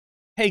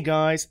Hey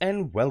guys,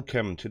 and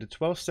welcome to the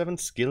 12.7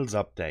 skills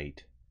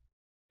update.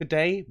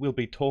 Today we'll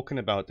be talking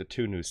about the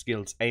two new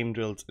skills, aim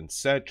drills and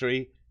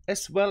surgery,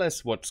 as well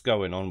as what's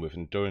going on with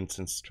endurance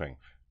and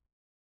strength.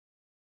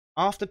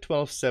 After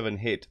 12.7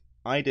 hit,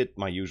 I did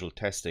my usual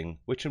testing,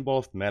 which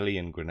involved melee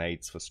and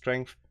grenades for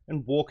strength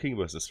and walking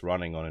versus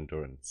running on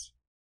endurance.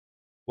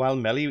 While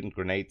melee and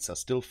grenades are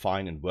still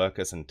fine and work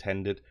as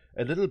intended,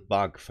 a little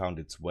bug found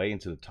its way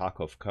into the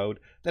Tarkov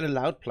code that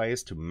allowed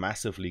players to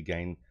massively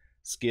gain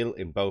skill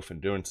in both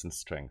endurance and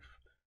strength.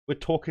 We're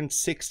talking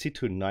 60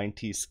 to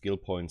 90 skill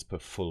points per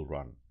full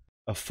run.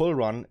 A full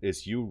run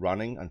is you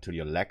running until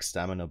your leg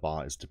stamina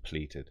bar is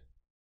depleted.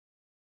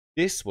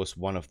 This was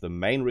one of the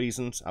main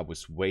reasons I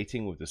was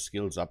waiting with the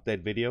skills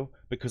update video,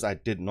 because I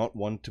did not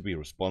want to be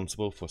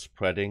responsible for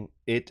spreading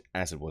it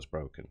as it was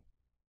broken.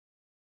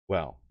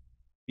 Well,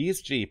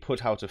 BSG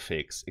put out a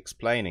fix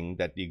explaining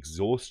that the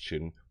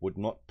exhaustion would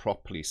not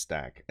properly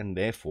stack and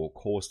therefore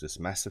cause this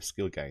massive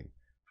skill gain.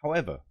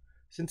 However,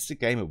 since the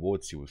game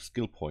awards you with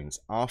skill points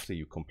after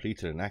you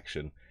completed an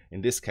action,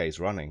 in this case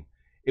running,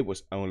 it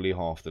was only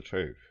half the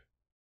truth.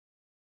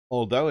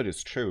 Although it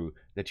is true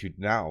that you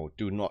now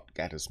do not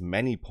get as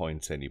many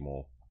points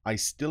anymore, I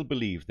still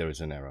believe there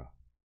is an error.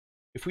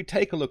 If we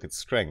take a look at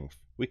strength,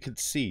 we could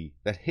see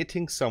that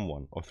hitting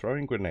someone or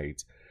throwing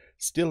grenades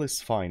still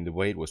is fine the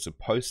way it was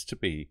supposed to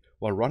be,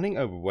 while running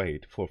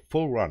overweight for a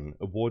full run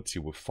awards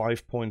you with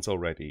 5 points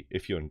already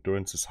if your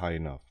endurance is high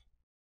enough.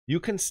 You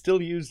can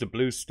still use the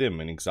blue stim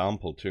in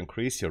example to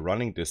increase your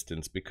running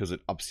distance because it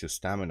ups your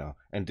stamina,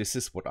 and this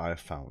is what I have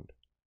found.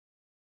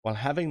 While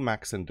having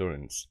max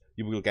endurance,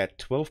 you will get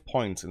 12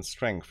 points in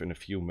strength in a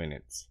few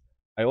minutes.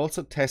 I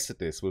also tested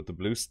this with the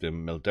blue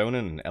stim,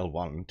 Meldonin and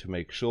L1 to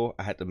make sure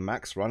I had the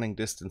max running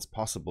distance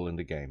possible in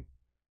the game.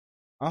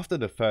 After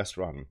the first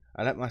run,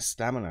 I let my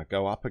stamina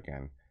go up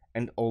again,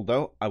 and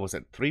although I was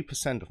at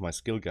 3% of my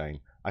skill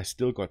gain, I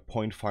still got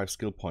 0.5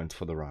 skill points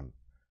for the run.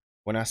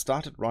 When I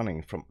started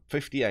running from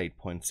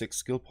 58.6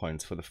 skill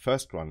points for the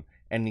first run,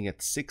 ending at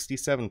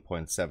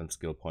 67.7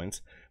 skill points,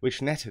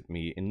 which netted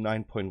me in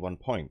 9.1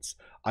 points,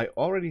 I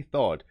already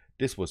thought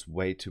this was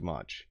way too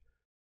much.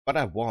 But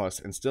I was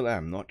and still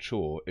am not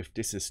sure if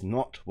this is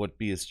not what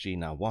BSG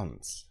now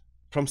wants.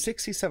 From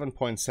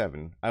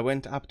 67.7 I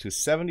went up to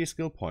 70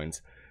 skill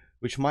points,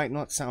 which might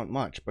not sound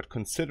much, but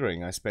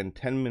considering I spent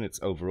 10 minutes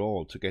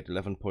overall to get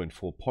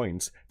 11.4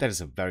 points, that is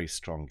a very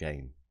strong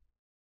gain.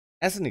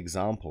 As an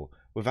example,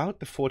 without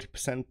the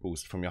 40%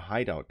 boost from your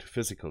hideout to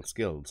physical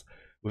skills,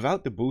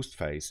 without the boost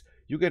phase,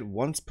 you get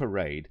once per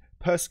raid,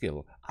 per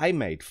skill. I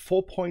made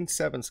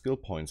 4.7 skill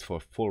points for a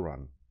full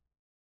run.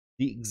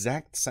 The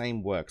exact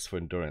same works for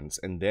endurance,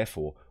 and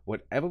therefore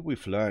whatever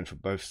we've learned for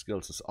both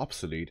skills is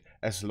obsolete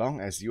as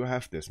long as you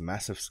have this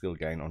massive skill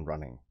gain on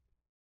running.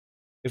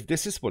 If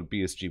this is what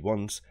BSG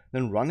wants,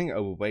 then running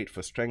overweight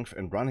for strength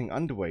and running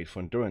underweight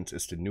for endurance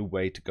is the new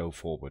way to go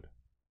forward.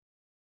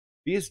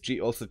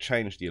 BSG also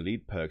changed the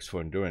elite perks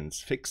for endurance,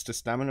 fixed the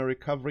stamina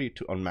recovery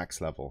to on max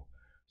level,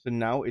 so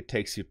now it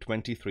takes you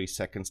 23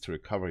 seconds to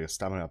recover your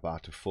stamina bar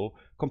to full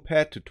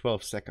compared to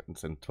 12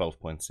 seconds and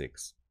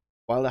 12.6.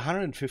 While the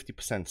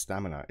 150%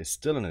 stamina is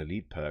still an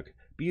elite perk,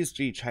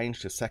 BSG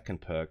changed the second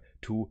perk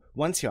to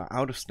once you're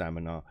out of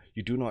stamina,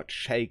 you do not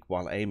shake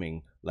while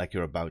aiming like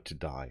you're about to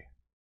die.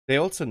 They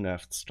also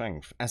nerfed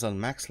strength, as on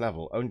max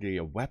level only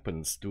your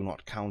weapons do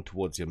not count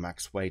towards your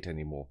max weight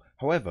anymore.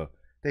 However,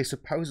 they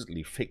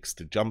supposedly fixed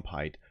the jump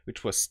height,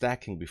 which was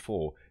stacking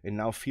before and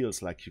now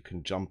feels like you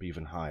can jump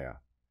even higher.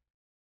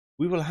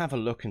 We will have a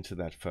look into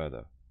that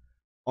further.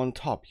 On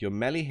top, your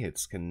melee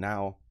hits can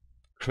now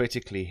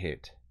critically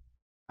hit.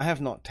 I have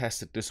not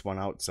tested this one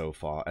out so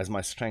far as my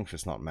strength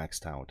is not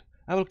maxed out.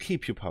 I will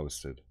keep you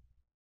posted.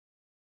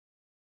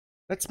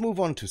 Let's move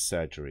on to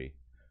surgery,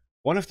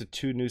 one of the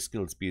two new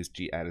skills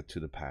BSG added to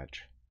the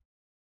patch.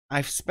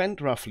 I've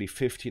spent roughly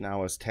 15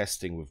 hours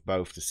testing with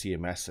both the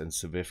CMS and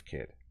Civiv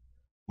kit.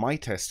 My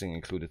testing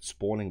included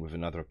spawning with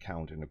another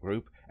account in a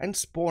group and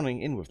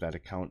spawning in with that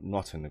account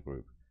not in a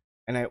group,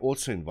 and I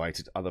also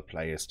invited other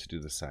players to do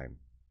the same.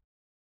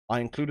 I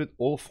included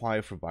all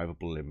 5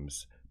 revivable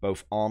limbs,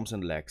 both arms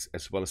and legs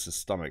as well as the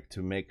stomach,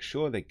 to make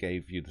sure they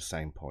gave you the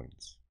same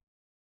points.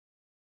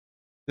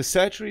 The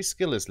surgery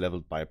skill is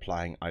leveled by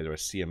applying either a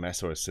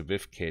CMS or a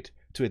Civiv kit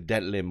to a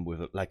dead limb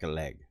with like a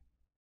leg.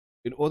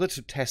 In order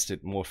to test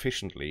it more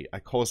efficiently, I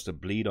caused a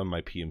bleed on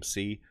my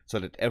PMC so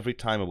that every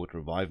time I would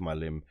revive my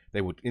limb,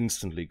 they would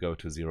instantly go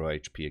to 0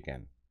 HP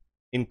again.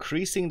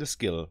 Increasing the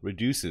skill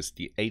reduces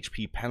the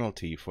HP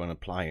penalty for an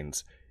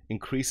appliance,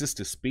 increases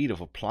the speed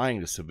of applying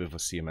the Civiv or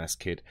CMS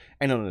kit,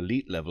 and on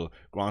elite level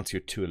grants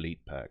you 2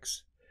 elite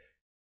perks.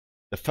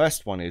 The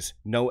first one is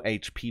no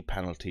HP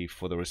penalty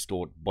for the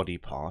restored body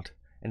part,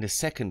 and the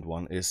second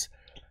one is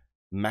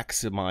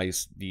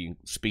maximize the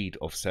speed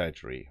of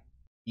surgery.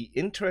 The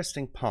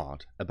interesting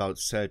part about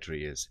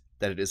surgery is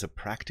that it is a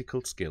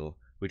practical skill,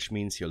 which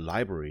means your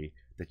library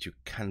that you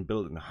can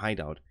build in a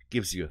hideout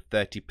gives you a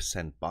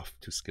 30% buff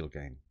to skill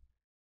gain.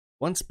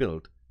 Once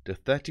built, the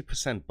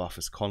 30% buff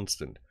is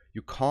constant.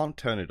 You can't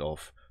turn it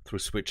off through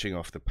switching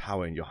off the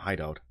power in your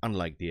hideout,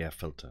 unlike the air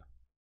filter.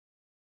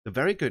 The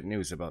very good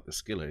news about the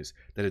skill is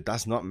that it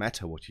does not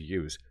matter what you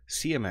use,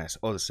 CMS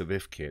or the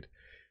Civiv kit,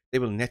 they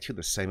will net you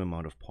the same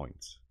amount of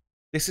points.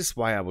 This is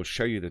why I will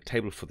show you the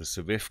table for the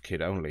Civiv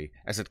kit only,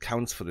 as it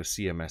counts for the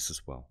CMS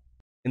as well.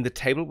 In the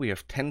table we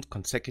have 10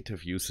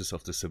 consecutive uses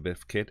of the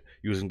Civiv kit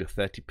using the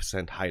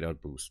 30%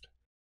 hideout boost.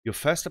 Your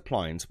first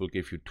appliance will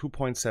give you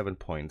 2.7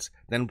 points,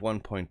 then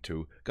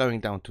 1.2, going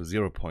down to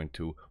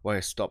 0.2, where I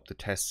stopped the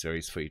test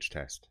series for each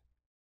test.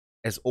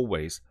 As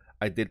always,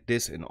 I did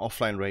this in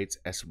offline rates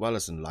as well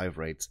as in live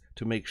rates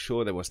to make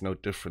sure there was no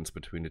difference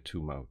between the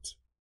two modes.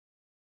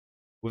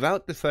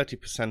 Without the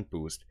 30%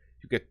 boost,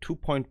 you get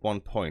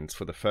 2.1 points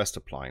for the first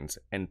appliance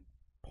and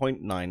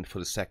 0.9 for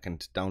the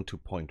second, down to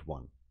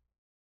 0.1.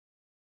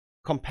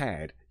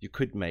 Compared, you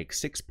could make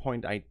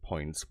 6.8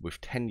 points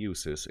with 10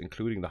 uses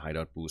including the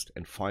hideout boost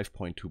and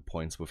 5.2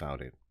 points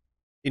without it.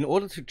 In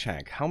order to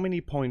check how many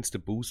points the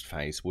boost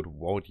phase would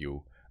award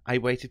you, I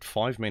waited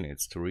 5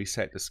 minutes to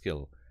reset the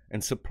skill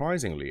and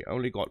surprisingly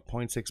only got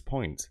 0.6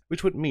 points,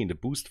 which would mean the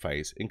boost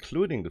phase,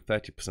 including the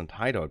 30%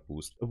 hideout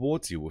boost,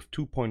 awards you with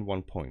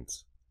 2.1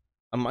 points.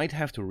 I might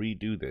have to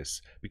redo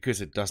this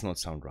because it does not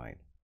sound right.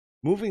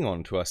 Moving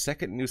on to our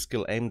second new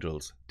skill, aim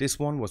drills, this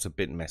one was a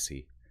bit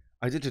messy.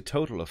 I did a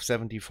total of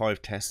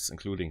 75 tests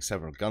including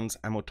several guns,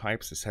 ammo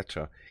types,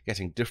 etc.,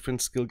 getting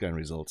different skill gain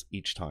results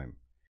each time.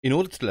 In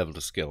order to level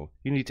the skill,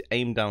 you need to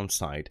aim down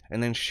sight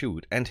and then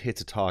shoot and hit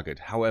a target.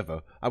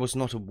 However, I was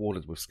not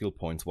awarded with skill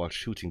points while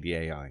shooting the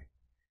AI.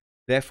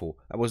 Therefore,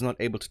 I was not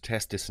able to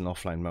test this in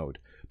offline mode,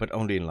 but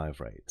only in live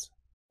raids.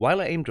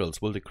 While aim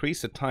drills will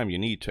decrease the time you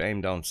need to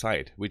aim down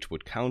sight, which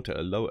would counter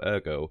a low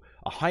ergo,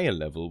 a higher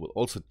level will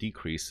also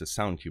decrease the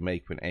sound you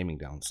make when aiming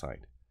down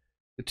sight.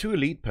 The two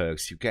elite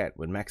perks you get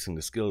when maxing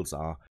the skills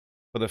are,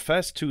 for the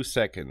first 2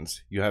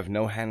 seconds you have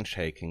no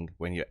handshaking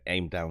when you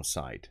aim down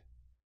sight,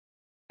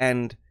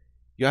 and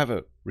you have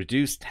a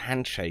reduced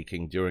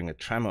handshaking during a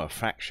tremor or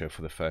fracture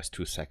for the first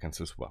 2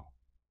 seconds as well.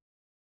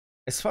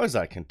 As far as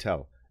I can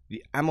tell,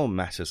 the ammo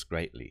matters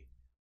greatly.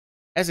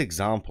 As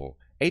example,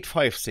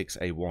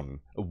 856A1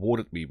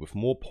 awarded me with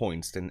more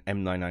points than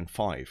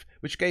M995,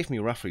 which gave me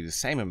roughly the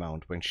same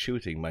amount when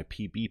shooting my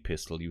PB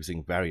pistol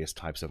using various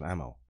types of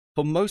ammo.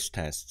 For most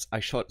tests, I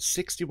shot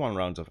 61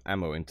 rounds of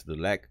ammo into the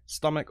leg,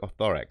 stomach or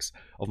thorax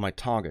of my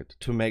target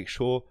to make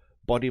sure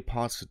body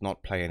parts did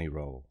not play any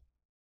role.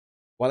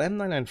 While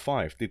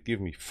M995 did give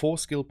me 4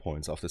 skill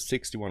points after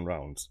 61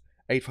 rounds,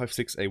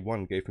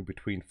 856A1 gave me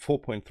between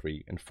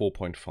 4.3 and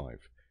 4.5.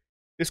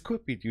 This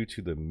could be due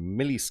to the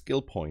milli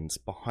skill points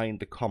behind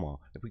the comma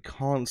that we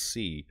can't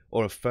see,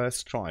 or a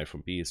first try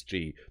from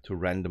BSG to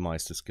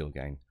randomize the skill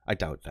gain. I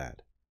doubt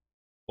that.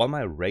 While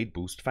my raid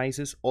boost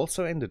phases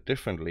also ended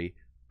differently,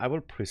 I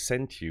will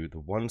present you the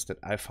ones that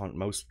I found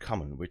most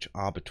common, which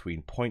are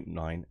between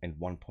 0.9 and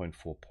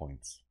 1.4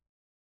 points.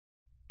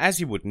 As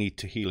you would need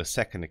to heal a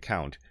second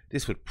account,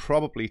 this would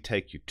probably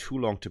take you too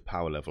long to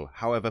power level.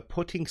 However,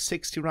 putting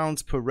 60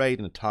 rounds per raid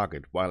in a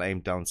target while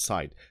aimed down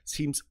sight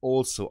seems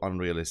also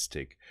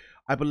unrealistic.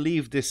 I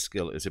believe this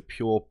skill is a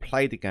pure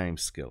play the game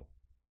skill.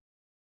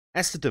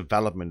 As the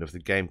development of the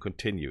game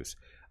continues,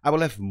 I will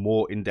have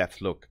more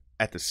in-depth look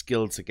at the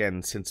skills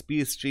again, since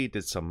BSG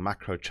did some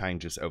macro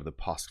changes over the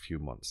past few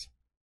months.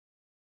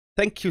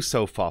 Thank you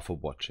so far for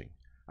watching.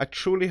 I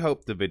truly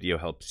hope the video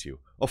helps you.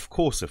 Of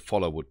course a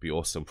follow would be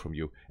awesome from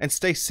you, and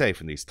stay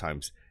safe in these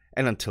times,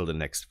 and until the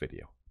next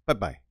video. Bye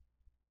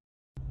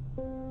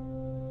bye.